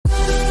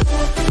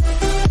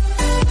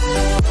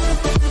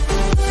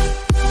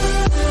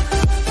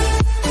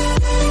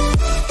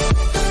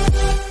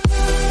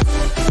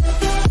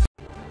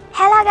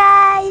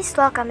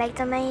welcome back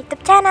to my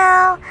YouTube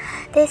channel.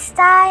 This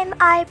time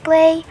I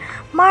play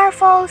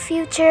Marvel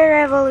Future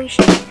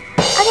Revolution.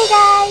 Okay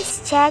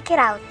guys, check it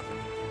out.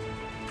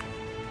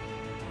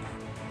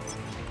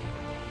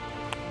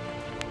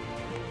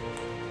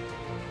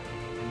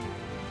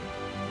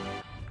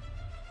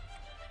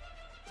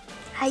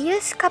 I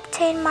use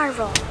Captain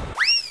Marvel.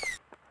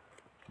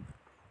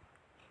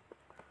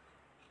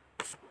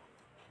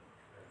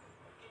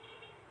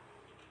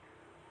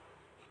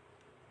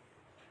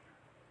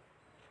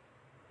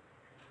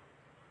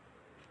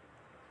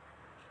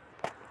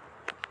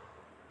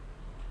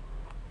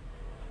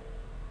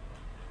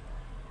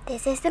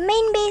 This is the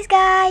main base,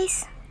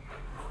 guys.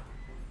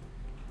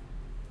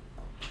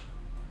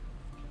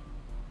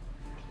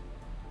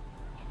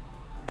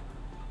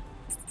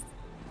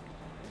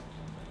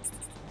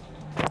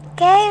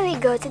 Okay, we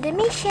go to the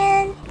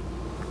mission.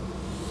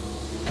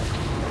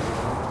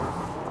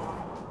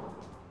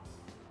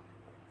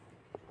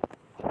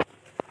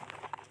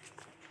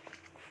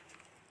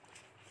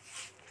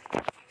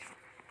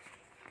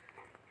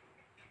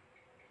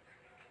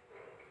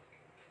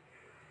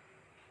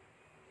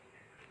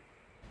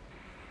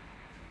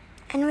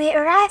 And we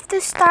arrived to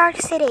Stark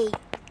City.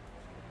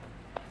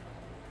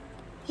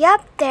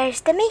 Yup, there's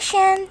the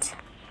mission.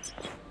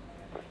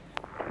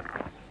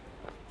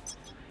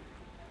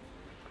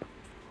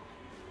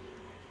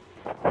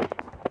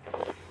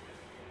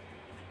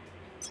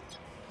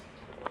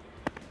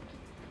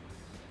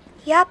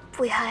 Yup,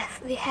 we have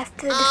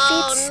to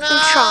defeat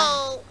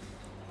Ultron.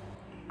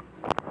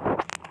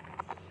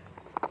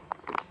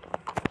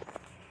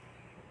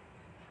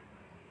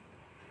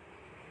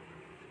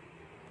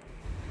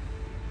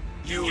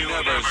 You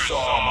never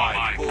saw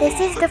my bull.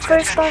 This is the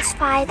first boss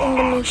fight in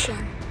the mission.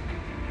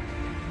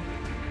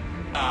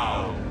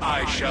 Now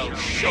I shall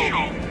show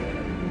you.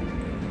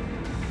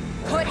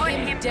 Put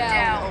him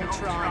down,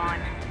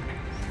 Ultron.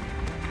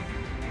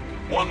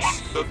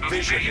 Once the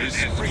Vision is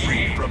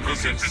free from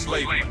his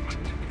enslavement,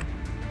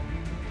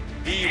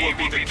 he will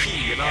be the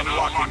key in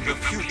unlocking the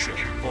future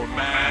for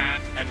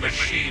man and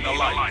machine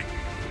alike.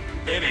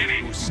 Any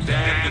who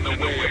stand in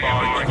the way of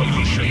our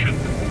evolution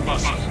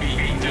must be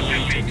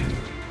deleted.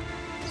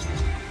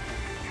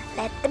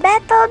 Let the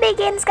battle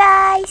begins,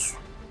 guys.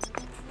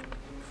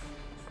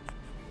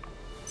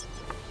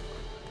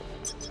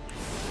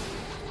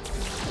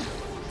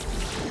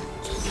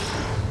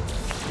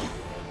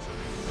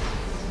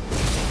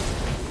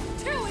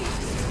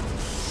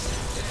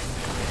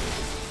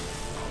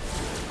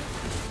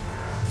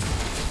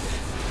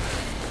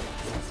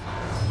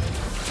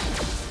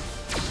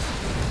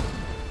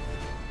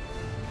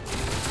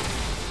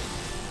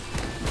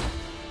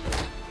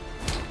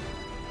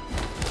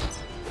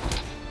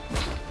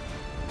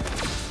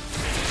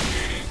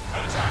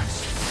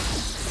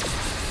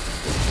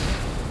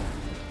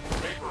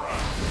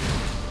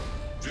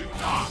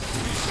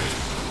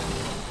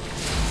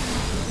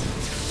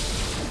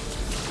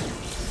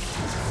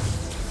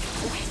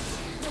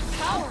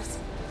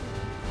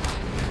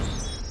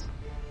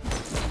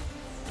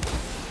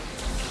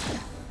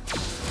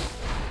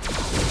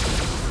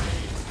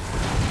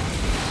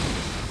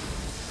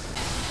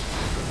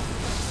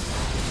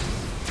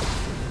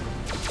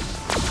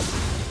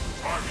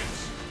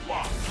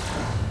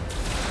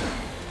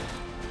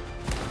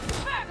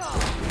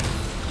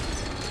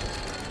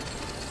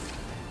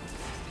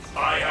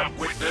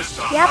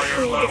 Yup,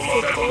 we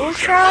defeated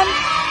Ultron.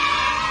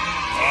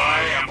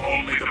 I am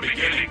only the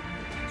beginning.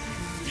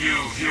 You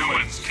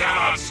humans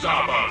cannot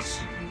stop us.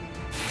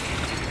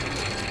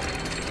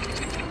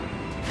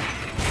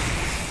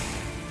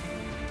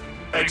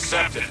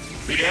 Accept it.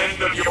 The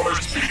end of your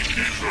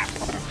species.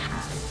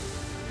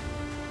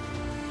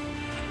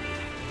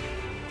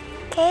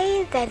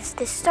 Okay, that's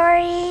the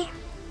story.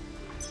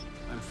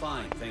 I'm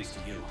fine, thanks to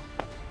you.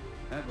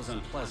 That was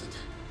unpleasant,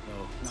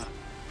 though not...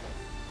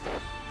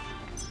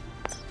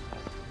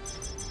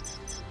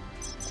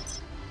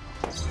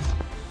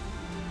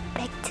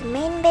 Back to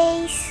main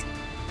base.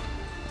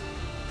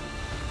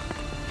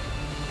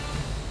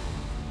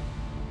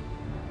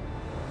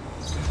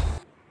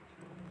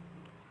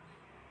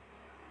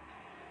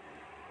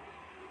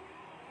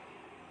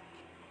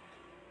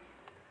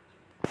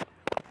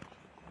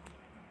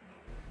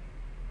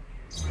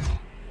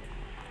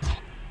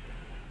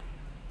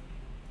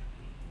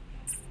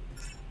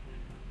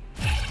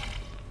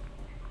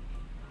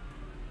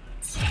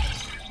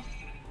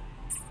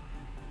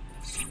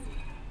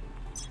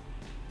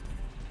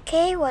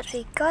 Okay, what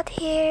we got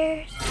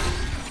here?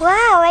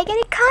 Wow, I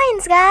get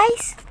coins,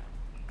 guys!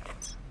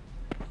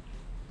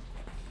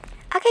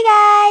 Okay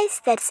guys,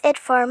 that's it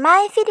for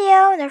my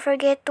video. Don't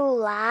forget to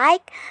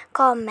like,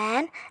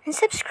 comment, and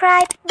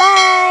subscribe.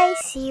 Bye!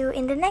 See you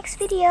in the next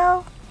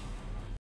video.